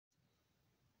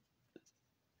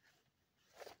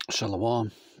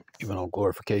Shalom, even all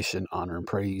glorification, honor, and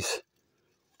praise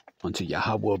unto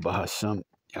Yahweh Bahashem,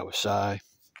 Yahushai,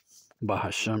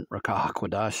 Bahashem, Rakah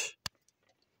HaKodash.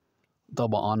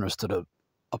 Double honors to the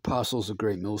apostles of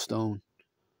Great Millstone,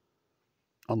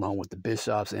 along with the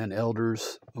bishops and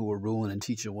elders who were ruling and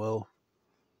teaching well.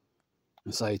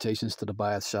 And salutations to the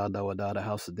Bayat Shah Dawadah, the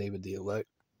house of David the elect.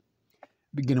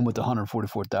 Beginning with the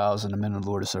 144,000, the men of the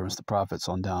Lord, the servants, the prophets,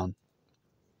 on down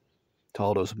to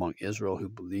all those among Israel who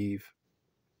believe,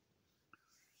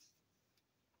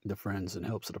 the friends and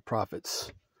helps of the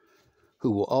prophets,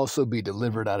 who will also be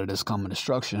delivered out of this common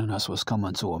destruction. That's what's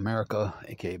coming to America,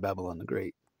 aka Babylon the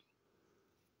Great.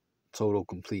 Total,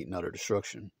 complete, and utter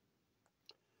destruction.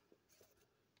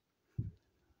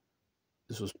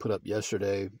 This was put up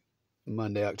yesterday,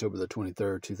 Monday, October the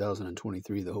 23rd,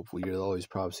 2023, the hopeful year that all these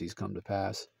prophecies come to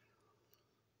pass.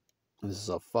 This is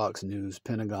a Fox News.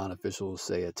 Pentagon officials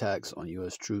say attacks on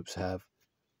U.S. troops have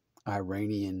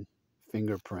Iranian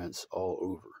fingerprints all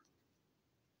over.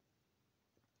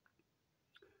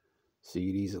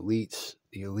 See, these elites,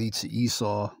 the elites of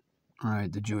Esau, all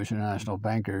right, the Jewish international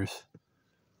bankers,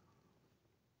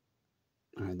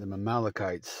 all right, the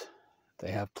Amalekites,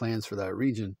 they have plans for that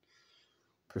region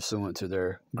pursuant to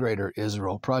their greater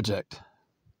Israel project.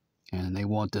 And they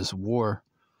want this war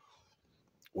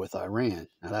with Iran.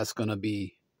 Now that's going to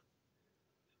be,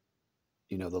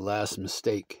 the last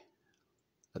mistake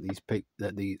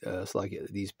that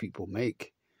these people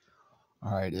make.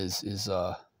 All right, is this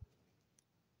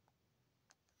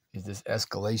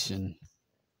escalation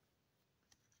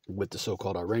with the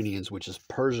so-called Iranians, which is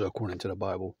Persia according to the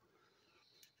Bible.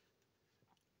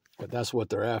 But that's what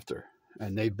they're after.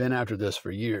 And they've been after this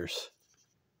for years.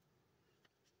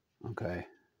 Okay.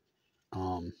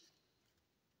 And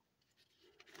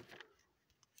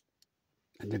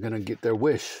they're going to get their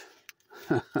wish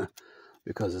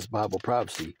because it's Bible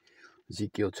prophecy.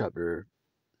 Ezekiel chapter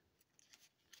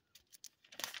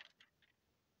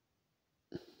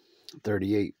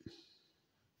 38.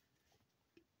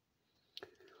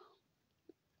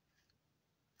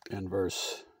 And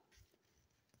verse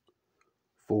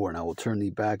 4. And I will turn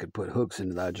thee back and put hooks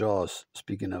into thy jaws.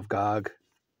 Speaking of Gog,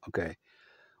 okay,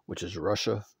 which is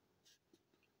Russia.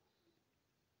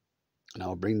 And I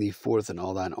will bring thee forth in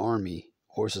all thine army,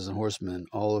 horses and horsemen,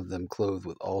 all of them clothed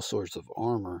with all sorts of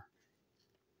armor,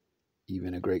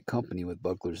 even a great company with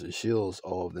bucklers and shields,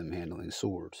 all of them handling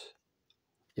swords.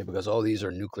 Yeah, because all these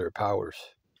are nuclear powers.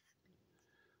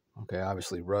 Okay,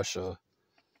 obviously Russia,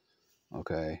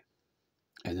 okay,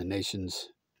 and the nations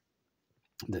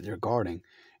that they're guarding,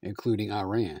 including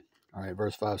Iran. All right,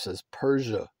 verse 5 says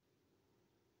Persia.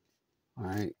 All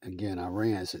right, again,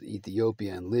 Iran said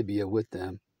Ethiopia and Libya with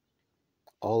them,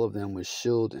 all of them with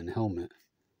shield and helmet.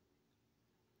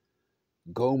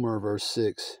 Gomer, verse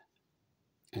 6,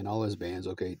 and all his bands,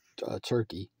 okay,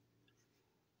 Turkey,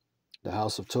 the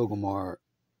house of Togomar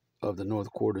of the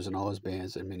north quarters and all his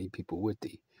bands, and many people with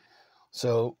thee.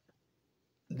 So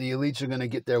the elites are going to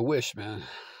get their wish, man.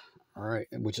 All right,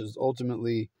 which is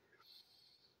ultimately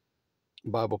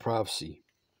Bible prophecy.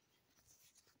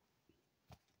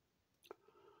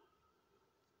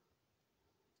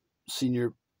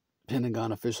 Senior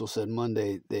Pentagon official said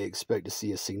Monday they expect to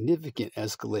see a significant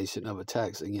escalation of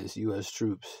attacks against U.S.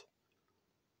 troops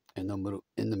in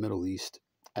the Middle East,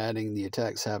 adding the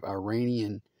attacks have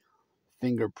Iranian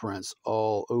fingerprints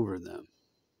all over them.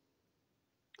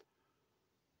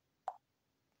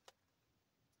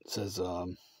 It says a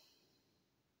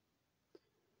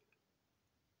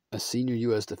senior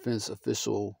U.S. defense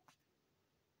official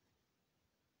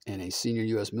and a senior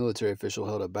U.S. military official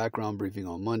held a background briefing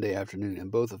on Monday afternoon,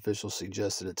 and both officials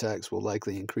suggested attacks will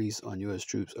likely increase on U.S.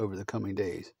 troops over the coming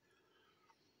days.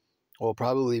 Well,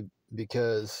 probably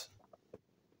because,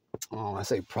 I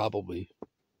say probably,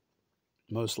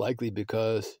 most likely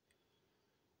because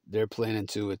they're planning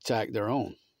to attack their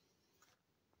own.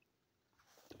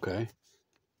 Okay?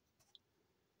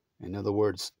 In other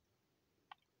words,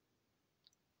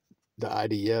 the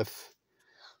IDF,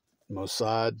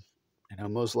 Mossad,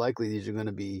 most likely these are going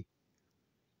to be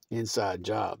inside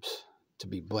jobs to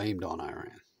be blamed on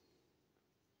Iran.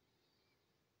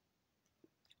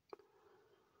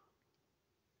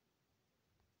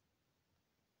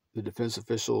 The defense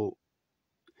official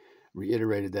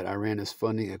reiterated that Iran is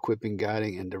funding, equipping,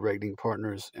 guiding, and directing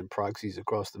partners and proxies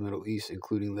across the Middle East,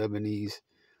 including Lebanese,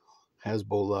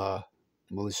 Hezbollah,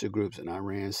 militia groups in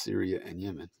Iran, Syria, and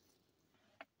Yemen.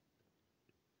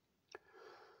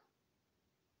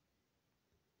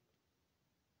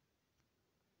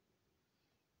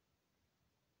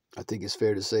 I think it's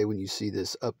fair to say when you see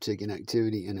this uptick in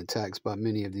activity and attacks by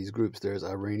many of these groups, there's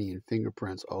Iranian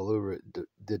fingerprints all over it,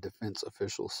 the defense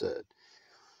official said.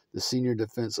 The senior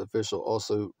defense official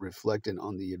also reflected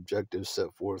on the objectives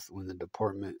set forth when the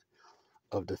Department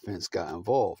of Defense got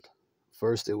involved.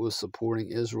 First, it was supporting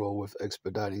Israel with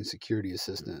expediting security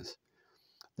assistance,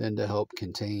 then to help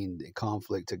contain the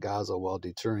conflict to Gaza while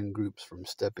deterring groups from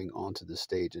stepping onto the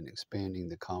stage and expanding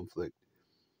the conflict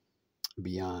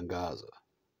beyond Gaza.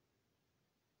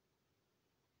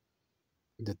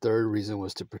 The third reason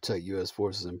was to protect U.S.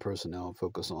 forces and personnel and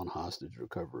focus on hostage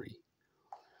recovery.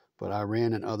 But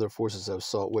Iran and other forces have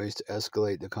sought ways to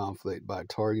escalate the conflict by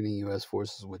targeting U.S.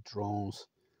 forces with drones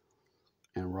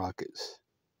and rockets.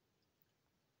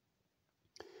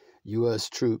 U.S.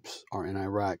 troops are in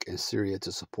Iraq and Syria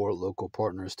to support local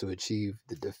partners to achieve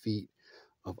the defeat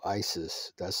of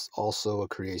ISIS. That's also a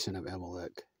creation of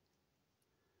Amalek.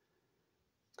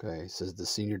 Okay, says the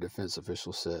senior defense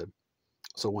official said.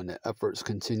 So when the efforts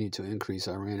continue to increase,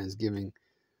 Iran is giving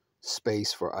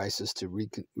space for ISIS to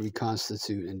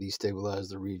reconstitute and destabilize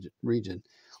the region,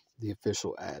 the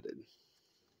official added.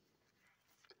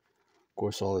 Of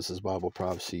course, all this is Bible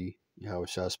prophecy.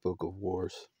 Yahushua spoke of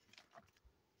wars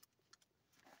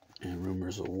and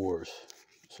rumors of wars.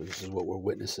 So this is what we're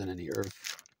witnessing in the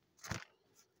earth.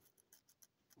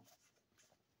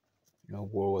 You know,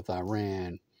 war with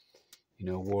Iran, you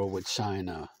know, war with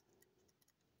China.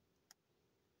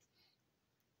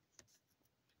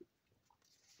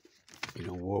 You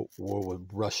know, war with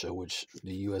Russia, which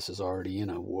the U.S. is already in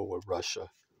a war with Russia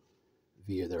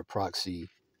via their proxy,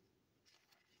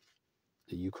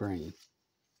 the Ukraine.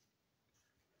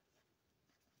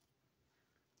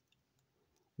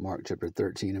 Mark chapter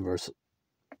 13 and verse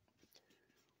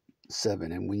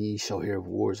 7. And when ye shall hear of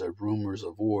wars or rumors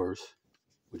of wars,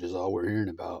 which is all we're hearing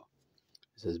about,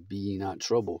 it says, be ye not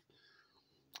troubled.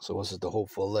 So this is the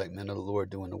hopeful elect, men of the Lord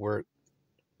doing the work,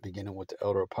 beginning with the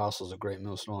elder apostles, a great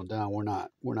millstone down.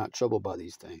 We're not troubled by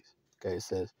these things. Okay, it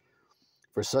says,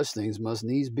 for such things must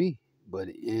needs be, but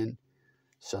the end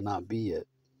shall not be yet.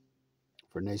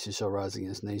 For nation shall rise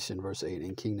against nation, verse 8,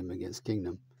 and kingdom against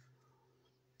kingdom.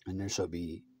 And there shall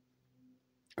be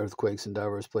earthquakes in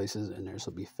diverse places, and there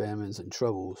shall be famines and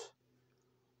troubles.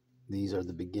 These are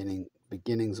the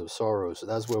beginnings of sorrow. So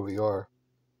that's where we are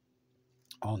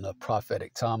on the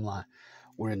prophetic timeline.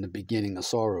 We're in the beginning of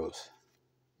sorrows.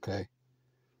 Okay,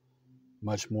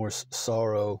 much more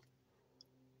sorrow.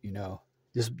 You know,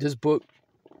 this book.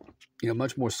 You know,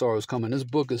 much more sorrow is coming. This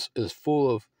book is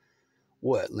full of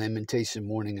what? Lamentation,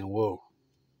 mourning, and woe.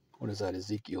 What is that?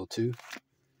 Ezekiel 2.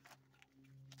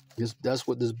 That's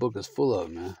what this book is full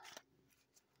of, man.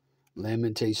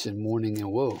 Lamentation, mourning,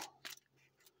 and woe.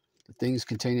 The things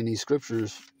contained in these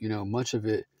scriptures, you know, much of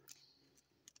it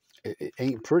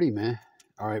ain't pretty, man.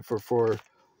 All right, for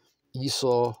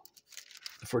Esau,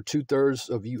 for 2/3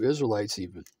 of you Israelites,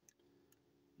 even,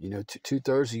 you know,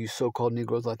 2/3 of you so-called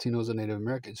Negroes, Latinos, and Native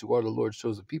Americans who are the Lord's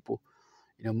chosen people,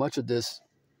 you know, much of this,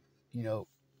 you know,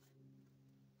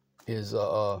 is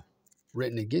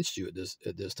written against you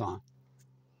at this time.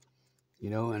 You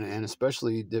know, and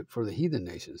especially for the heathen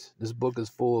nations. This book is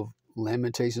full of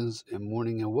lamentations and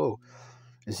mourning and woe.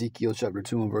 Ezekiel chapter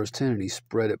 2 and verse 10, and he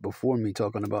spread it before me,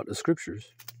 talking about the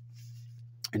scriptures.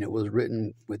 And it was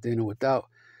written within and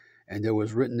without, and there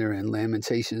was written there in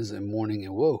lamentations and mourning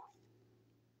and woe.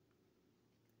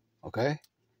 Okay?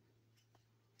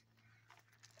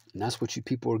 And that's what you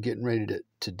people are getting ready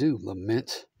to do,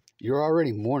 lament. You're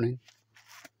already mourning.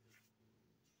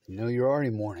 You know, you're already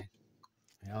mourning.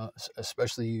 You know,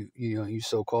 especially you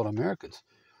so-called Americans.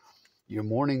 You're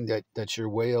mourning that your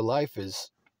way of life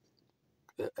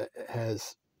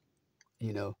has,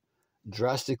 you know,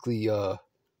 drastically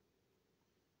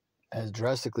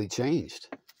changed.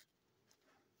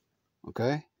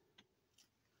 Okay?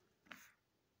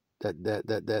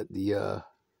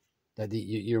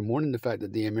 You're mourning the fact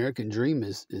that the American dream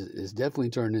is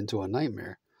definitely turned into a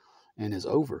nightmare and is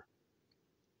over.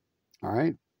 All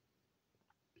right?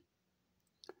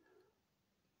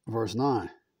 Verse 9.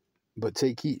 But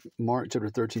take heed, Mark chapter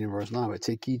 13 and verse 9, but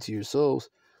take heed to yourselves,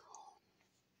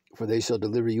 for they shall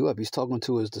deliver you up. He's talking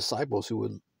to his disciples who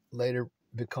would later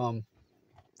become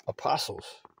apostles.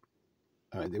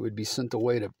 All right, they would be sent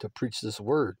away to preach this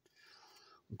word.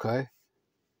 Okay?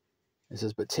 It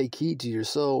says, but take heed to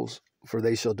yourselves, for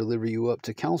they shall deliver you up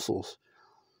to councils.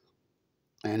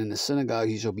 And in the synagogue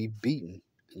you shall be beaten,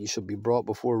 and you shall be brought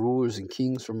before rulers and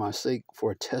kings for my sake,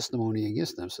 for a testimony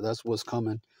against them. So that's what's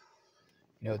coming,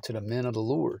 you know, to the men of the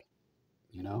Lord.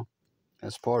 You know,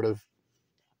 that's part of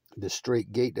the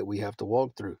straight gate that we have to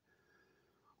walk through.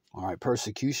 All right,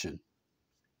 persecution.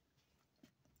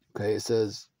 Okay, it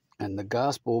says, and the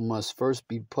gospel must first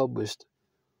be published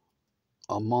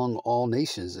among all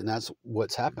nations, and that's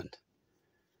what's happened.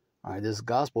 All right, this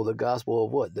gospel, the gospel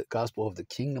of what? The gospel of the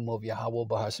kingdom of Yahweh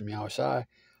Bahashim Yahushai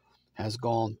has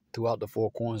gone throughout the four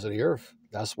corners of the earth.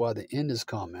 That's why the end has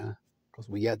come, man, because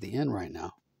we at the end right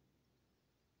now.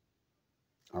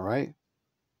 All right.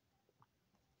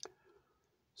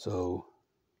 So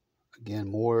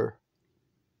again, more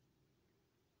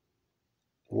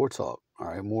war talk. All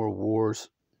right, more wars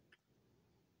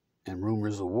and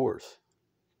rumors of wars.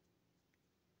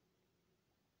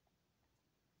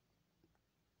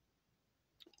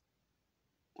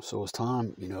 So it's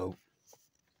time,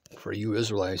 for you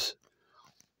Israelites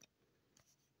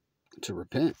to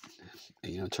repent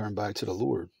and, turn back to the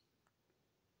Lord.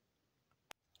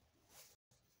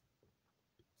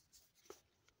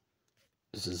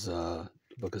 This is the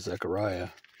book of Zechariah.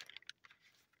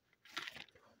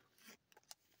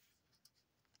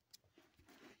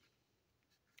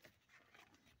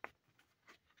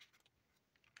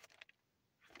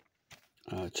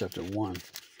 Chapter 1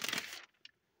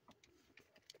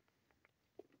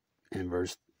 and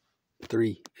verse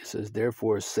 3. It says,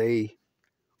 therefore say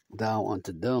thou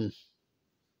unto them,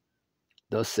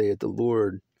 thus saith the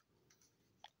Lord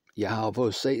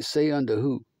Yahweh. Say unto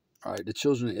who? All right, the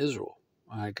children of Israel.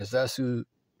 All right, because that's who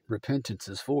repentance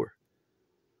is for.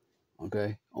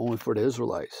 Okay, only for the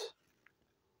Israelites.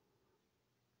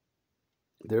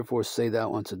 Therefore say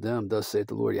thou unto them, thus saith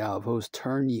the Lord Yahweh of hosts,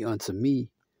 turn ye unto me,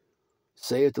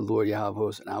 saith the Lord Yahweh of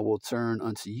hosts, and I will turn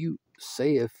unto you,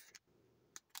 saith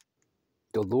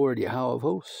the Lord Yahweh of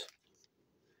hosts.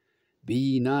 Be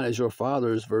ye not as your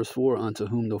fathers, verse 4, unto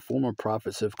whom the former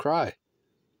prophets have cried,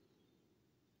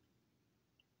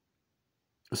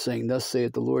 saying, thus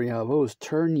saith the Lord Yahweh of hosts,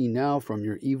 turn ye now from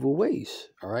your evil ways.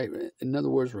 All right, in other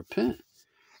words, repent.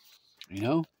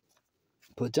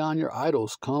 Put down your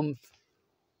idols, come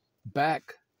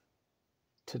back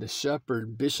to the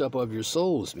shepherd, bishop of your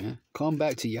souls, man. Come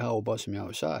back to Yahweh Bashem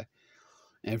Yahushai.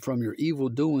 And from your evil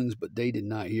doings, but they did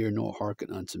not hear nor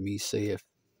hearken unto me, saith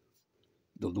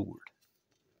the Lord.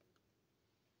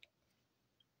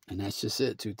 And that's just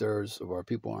it. 2/3 of our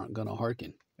people aren't going to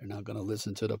hearken. They're not going to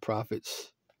listen to the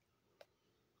prophets.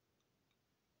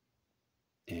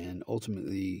 And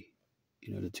ultimately,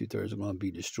 the 2/3 are going to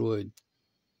be destroyed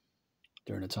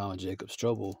during the time of Jacob's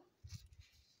trouble.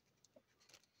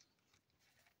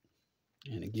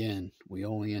 And again, we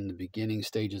only in the beginning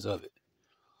stages of it.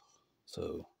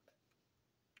 So,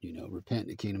 repent,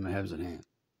 the kingdom of heaven's at hand.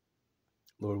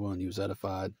 Lord willing, you was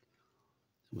edified.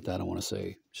 With that, I want to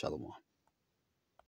say, Shalom.